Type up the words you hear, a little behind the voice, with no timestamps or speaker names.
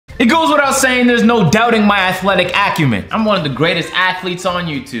It goes without saying there's no doubting my athletic acumen. I'm one of the greatest athletes on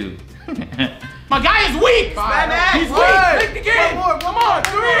YouTube. My guy is weak! He's weak! Take the game! Come on,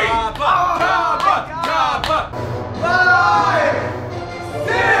 3! 5,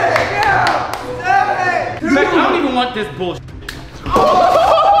 6, 7, I don't even want this bullshit.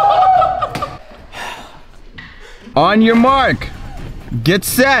 On your mark, get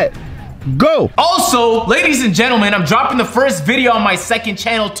set, go! Also, ladies and gentlemen, I'm dropping the first video on my second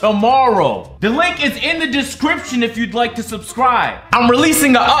channel tomorrow. The link is in the description if you'd like to subscribe. I'm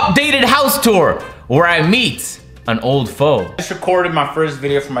releasing an updated house tour where I meet an old foe. I just recorded my first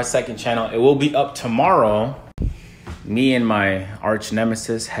video for my second channel. It will be up tomorrow. Me and my arch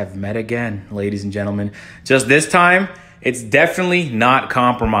nemesis have met again, ladies and gentlemen. Just this time, it's definitely not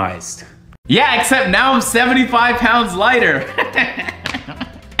compromised. Yeah, except now I'm 75 pounds lighter.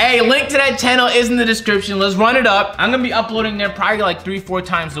 Hey, link to that channel is in the description. Let's run it up. I'm gonna be uploading there probably like 3-4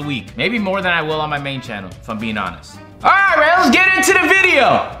 times a week. Maybe more than I will on my main channel, if I'm being honest. All right, man, let's get into the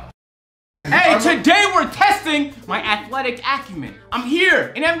video. Hey, today we're testing my athletic acumen. I'm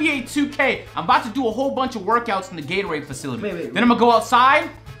here in NBA 2K. I'm about to do a whole bunch of workouts in the Gatorade facility. Then I'm gonna go outside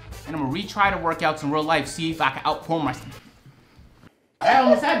and I'm gonna retry the workouts in real life, see if I can outperform myself. I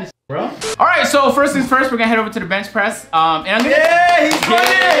almost had this, bro. All right, so first things first, we're gonna head over to the bench press. And I'm gonna he's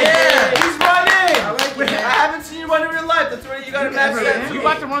running! Yeah, he's running! I like it. I haven't seen you run in real life. That's right, you gotta match that. You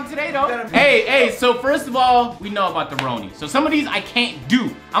about to run today, though? Hey, so first of all, we know about the Roni. So some of these I can't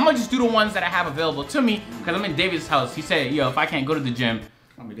do. I'm gonna just do the ones that I have available to me, because I'm in David's house. He said, yo, if I can't go to the gym,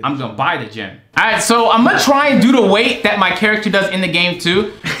 I'm gonna buy the gym. All right, so I'm gonna try and do the weight that my character does in the game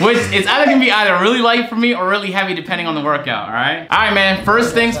too, which is either gonna be either really light for me or really heavy depending on the workout, all right? All right, man,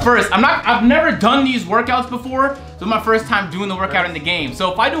 first things first. I've never done these workouts before, so it's my first time doing the workout in the game.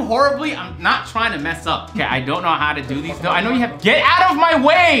 So if I do horribly, I'm not trying to mess up. Okay, I don't know how to do these though. I know you have, get out of my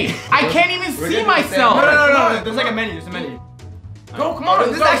way! I can't even see myself. No, there's like a menu, there's a menu. Go, come on,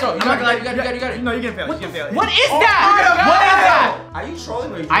 this is actually, you got it. No, you can fail, What is that? What is that? Are you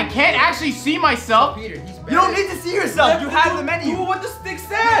trolling me? I can't actually see myself. Peter, he's better. You don't need to see yourself. You have the menu. Do what the stick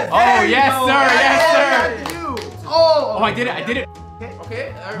says. Oh, yes, sir. Yes, sir. Oh, I did it.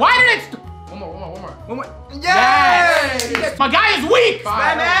 Okay. Why did it? One more. Yes. My guy is weak.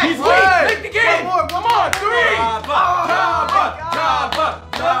 He's weak. Take the game. Come on, 3.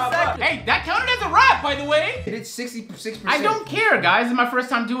 Hey, that counted as a wrap, by the way. It is 66%. I don't care, guys. It's my first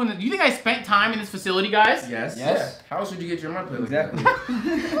time doing this. Do you think I spent time in this facility, guys? Yes. How else would you get your money? Exactly.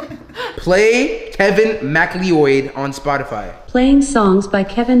 Play Kevin McLeod on Spotify. Playing songs by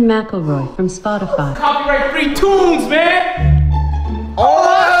Kevin McElroy from Spotify. Copyright-free tunes, man.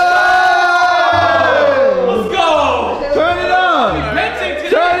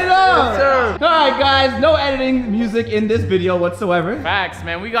 Alright guys, no editing music in this video whatsoever. Facts,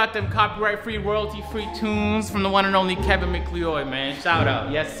 man. We got them copyright-free, royalty-free tunes from the one and only Kevin McLeod, man. Shout out.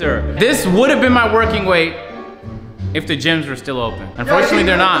 Yes, sir. This would have been my working weight if the gyms were still open. Unfortunately,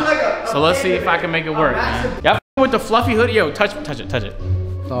 they're not. So let's see if I can make it work, man. Y'all with the fluffy hoodie? Yo, touch it.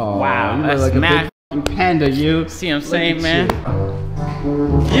 Oh, wow, you that's like mad. a big panda, you. See what I'm saying, man?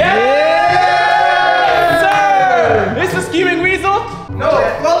 Yeah! Sir! It's the scheming weasel? No,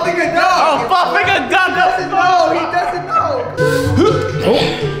 fluffing a duck. Oh, fluffing a duck. He doesn't know. You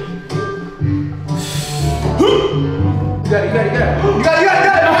got it.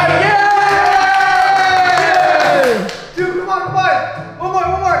 Yeah! Dude, come on. One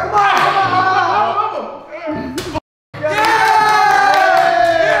more. Come on.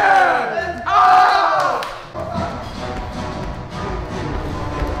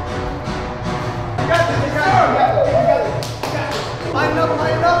 Line up.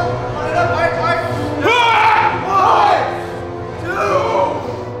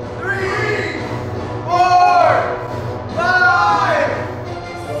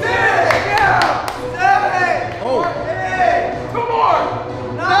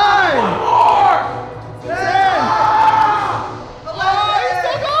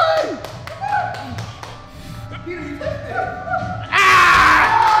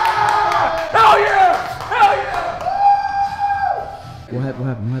 What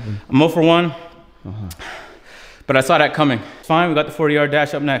happened? I'm 0 for 1. But I saw that coming. It's fine, we got the 40-yard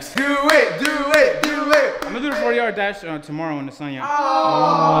dash up next. Do it. I'm gonna do the 40-yard dash tomorrow when the sun out.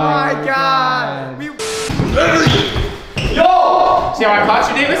 Oh my God. Yo! See how I caught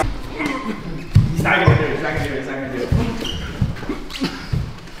you, Davis? He's not gonna do it.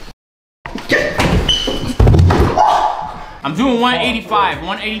 I'm doing 185.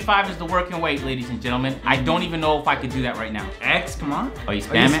 185 is the working weight, ladies and gentlemen. I don't even know if I could do that right now. X, come on. Oh, you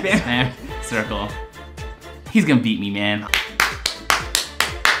spam it? Spam. Circle. He's gonna beat me, man.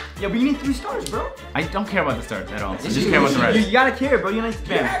 Yeah, but you need 3 stars, bro. I don't care about the stars at all. I just care about the rest. You gotta care, bro. You need to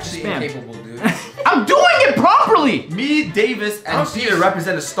spam. You're actually Spam. incapable, dude. I'm doing it properly! Me, Davis, and Peter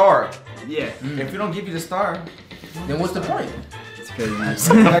represent a star. Yeah. If we don't give you the star, then what's the point? It's crazy, man.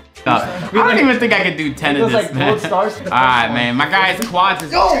 I don't even think I could do 10 of this, man. Alright, man. My guy's quads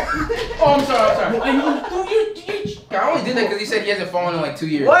is... Oh, I'm sorry. I only did that because he said he hasn't fallen in like 2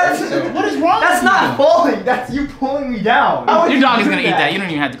 years. What? So. What is wrong That's with not falling. That's you pulling me down. you? Your dog is gonna eat that. You don't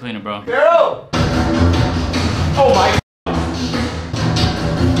even have to clean it, bro. Bro. Oh my.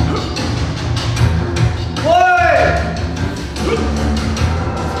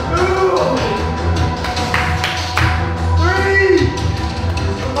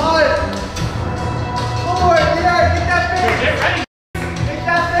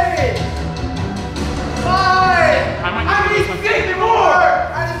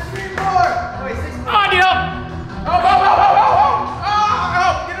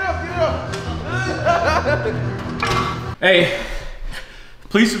 Hey,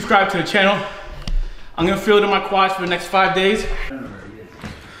 please subscribe to the channel. I'm gonna fill it in my quads for the next 5 days.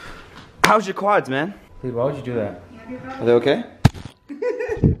 How's your quads, man? Dude, why would you do that? Are they okay?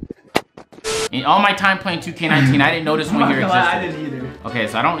 In all my time playing 2K19, I didn't notice one here existed. I didn't either. Okay,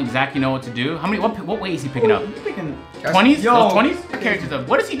 so I don't exactly know what to do. How many? What way is he picking up? You're picking 20s? Yo. Those 20s? What characters up?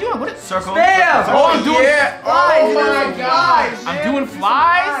 What is he doing? What is circle. Oh, I'm doing. Oh my gosh. I'm doing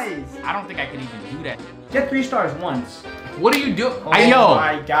flies. I don't think I can even do that. Get 3 stars once. What are you doing? Oh Yo.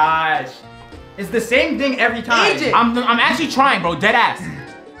 my gosh. It's the same thing every time. AJ. I'm actually trying, bro. Dead ass.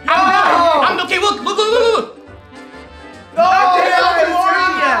 I'm okay. Look. No,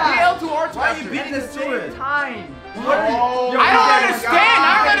 L2R2. Why are you beating the same time? I don't understand.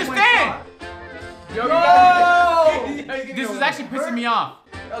 This is actually pissing me off.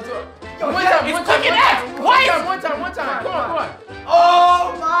 It's clicking X. Why? One time. Come on.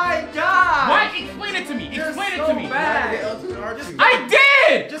 Oh my god. Why? Explain it to me. Explain it to me. Bad. I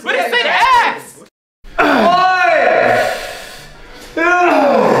did, but it said X.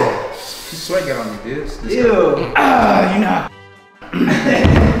 Sweat got on me, dude. Ew.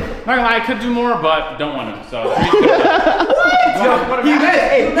 Not gonna lie, I could do more, but don't want to. So. He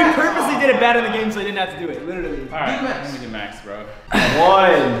purposely did it bad in the game so he didn't have to do it. Literally. All right, let me do max, bro.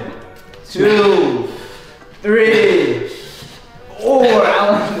 1, 2, 3, 4.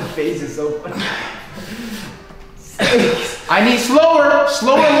 Alan, the face is so funny. 6. I need slower,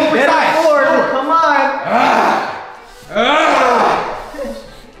 more precise. Come on.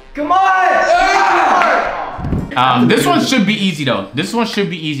 Come on. This one should be easy though. This one should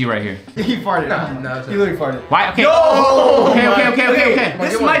be easy right here. He farted. No, He literally farted. Why? Okay. No! Okay.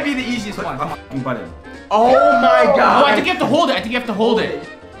 This might be the easiest one. Oh my god. Oh, I think you have to hold it.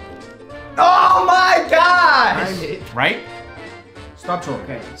 Oh my god. Right? Stop trolling.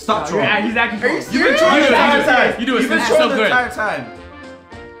 Okay. Stop trolling. Yeah, he's actually trolling. You've been trolling the entire time. You do it. You've been This is so trolling the good. entire time.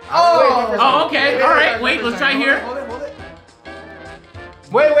 Oh, okay. All right. Wait. Let's try here. Hold it.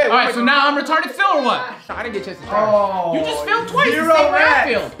 Wait. All right. So now I'm retarded Phil or what? I didn't get a chance to try. Oh. You just failed twice. Zero The same way I rats.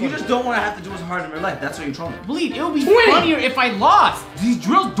 failed. You just don't want to have to do as hard in real life. That's why you're trolling. Bleed. It would be funnier if I lost. These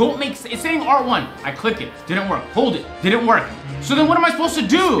drills don't make sense. It's saying R1. I click it. Didn't work. Hold it. Didn't work. So then what am I supposed to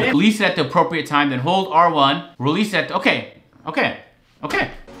do? Release it at the appropriate time, then hold R1. Release it at okay. You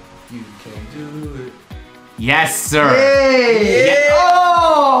can do it. Yes, sir. Yay. Yeah.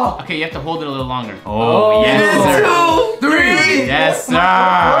 Oh. Okay, you have to hold it a little longer. Oh, yes, sir. 2, 3. Yes, sir. 4.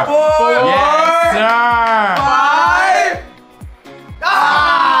 Yes, sir. 5.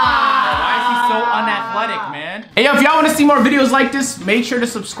 Why is he so unathletic, man? Hey, yo, if y'all want to see more videos like this, make sure to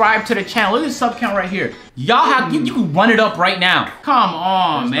subscribe to the channel. Look at the sub count right here. Y'all have, you can run it up right now. Come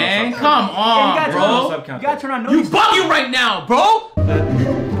on, man. Come on, bro. You gotta turn on You noise. bugging right now, bro.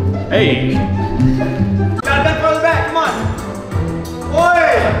 Hey. Gotta throw the back. Come on. Boy.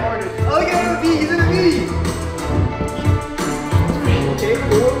 Oh, look at him in the V. He's in the V. Okay,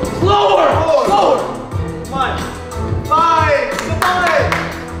 4. Slower. Come on. 5. Come on.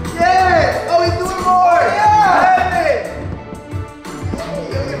 Yes. Oh, he's doing more. Yeah. Hey.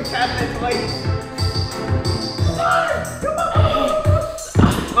 Look at him tapping it twice. Come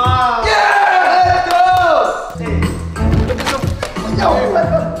on. Yeah. Let's go. Yo.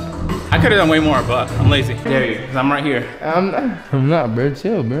 I could have done way more, but I'm lazy. There you go, because I'm right here. I'm not, bro.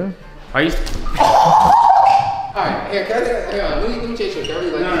 Chill, bro. Are you? Alright, here, can I let me chase you. I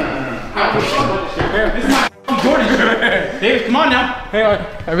really like This is my Jordan shirt. Dave, come on now. Hang on.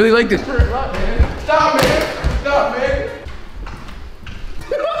 I really like this. Stop, man.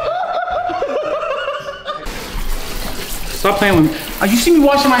 Stop playing with me. Oh, you see me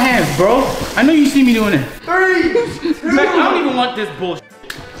washing my hands, bro. I know you see me doing it. 3, 2. I don't even want this bullshit.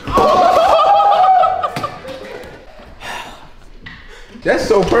 That's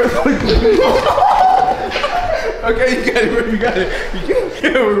so perfect. Okay, you got it, bro. You got it. You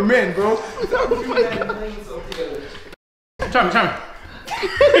can't. We're men, bro. Try me.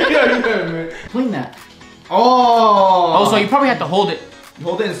 Clean that. Oh. Oh, so you probably have to hold it. You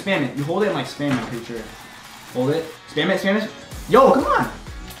hold it and spam it. You hold it and like spam it, I'm pretty sure. Hold it. Spam it, spam it. Yo, come on.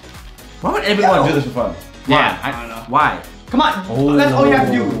 Why would everyone do this for fun? Yeah, I don't know. Why? Come on. Oh. That's all you have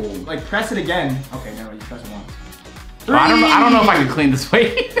to do. Like press it again. Okay, no, you press it once. Well, I don't know if I can clean this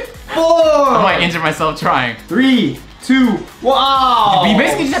way. 4. I might injure myself trying. 3, 2. Wow. You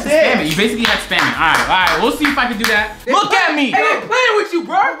basically just have to spam it. You basically have to spam it. All right. We'll see if I can do that. Look at me. Hey, they playing with you,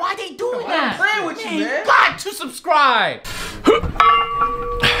 bro. Why they doing that? Playing with you, man. You got to subscribe.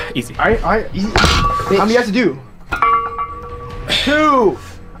 Easy. All right, easy. How many you have to do? 2.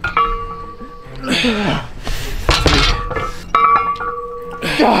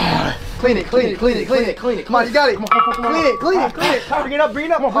 Clean it. Come on, you got it. Come on. Clean it. Bring it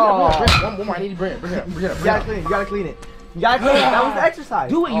up. One more. I need to bring it. Bring it up. You gotta clean it. That was the exercise.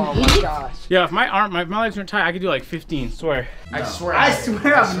 Do it, you idiot. Gosh. Yeah, if my legs weren't tight, I could do like 15. Swear. I swear. I've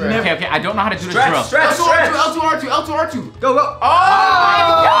never. Okay. I don't know how to do this drill. Stretch. L2, R2. Go. Oh my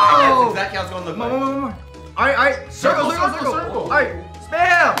God. That's exactly how it's gonna look like. More. All right. Circle. All right.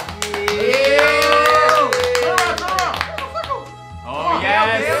 Spam. Oh,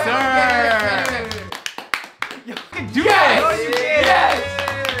 yes, sir. You can Do it. Yes.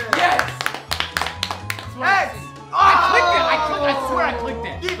 I swear I clicked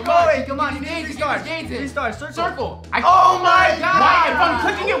it. Keep going. Come on. Restart. Circle. Oh my God. Why? If I'm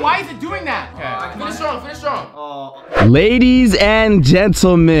clicking it, why is it doing that? Okay. Finish strong. Ladies and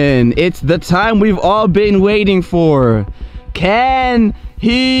gentlemen, it's the time we've all been waiting for. Can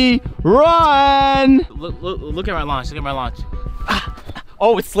he run? Look at my launch.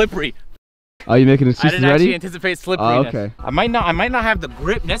 Oh, it's slippery. Are you making I excuses didn't actually ready? anticipate slipperiness. Okay. I might not have the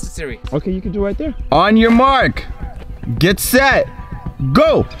grip necessary. Okay, you can do right there. On your mark, get set,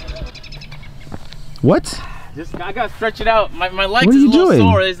 go. What? I gotta stretch it out. My legs What are is a you little doing?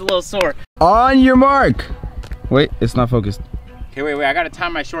 sore. It's a little sore. On your mark. Wait, it's not focused. Okay, wait. I gotta tie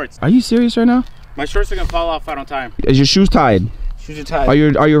my shorts. Are you serious right now? My shorts are gonna fall off if I don't tie them. Is your shoes tied? Shoes are tied. Are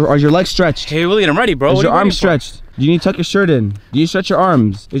your legs stretched? Hey, William, I'm ready, bro. Is What your are you arms waiting for? stretched? Do you need to tuck your shirt in? Do you stretch your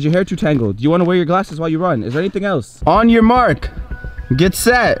arms? Is your hair too tangled? Do you want to wear your glasses while you run? Is there anything else? On your mark, get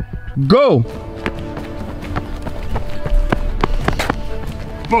set, go.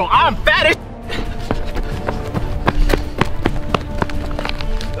 Bro, I'm fat as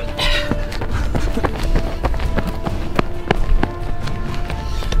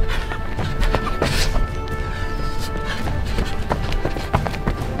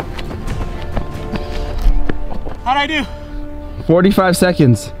How'd I do? 45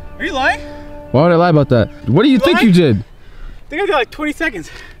 seconds. Are you lying? Why would I lie about that? What do you think you did? I think I did like 20 seconds.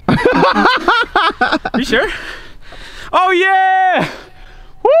 You sure? Oh yeah!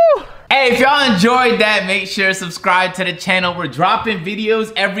 Woo! Hey, if y'all enjoyed that, make sure to subscribe to the channel. We're dropping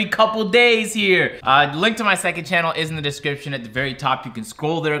videos every couple days here. The link to my second channel is in the description at the very top. You can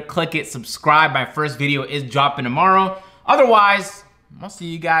scroll there, click it, subscribe. My first video is dropping tomorrow. Otherwise, I'll see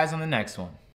you guys on the next one.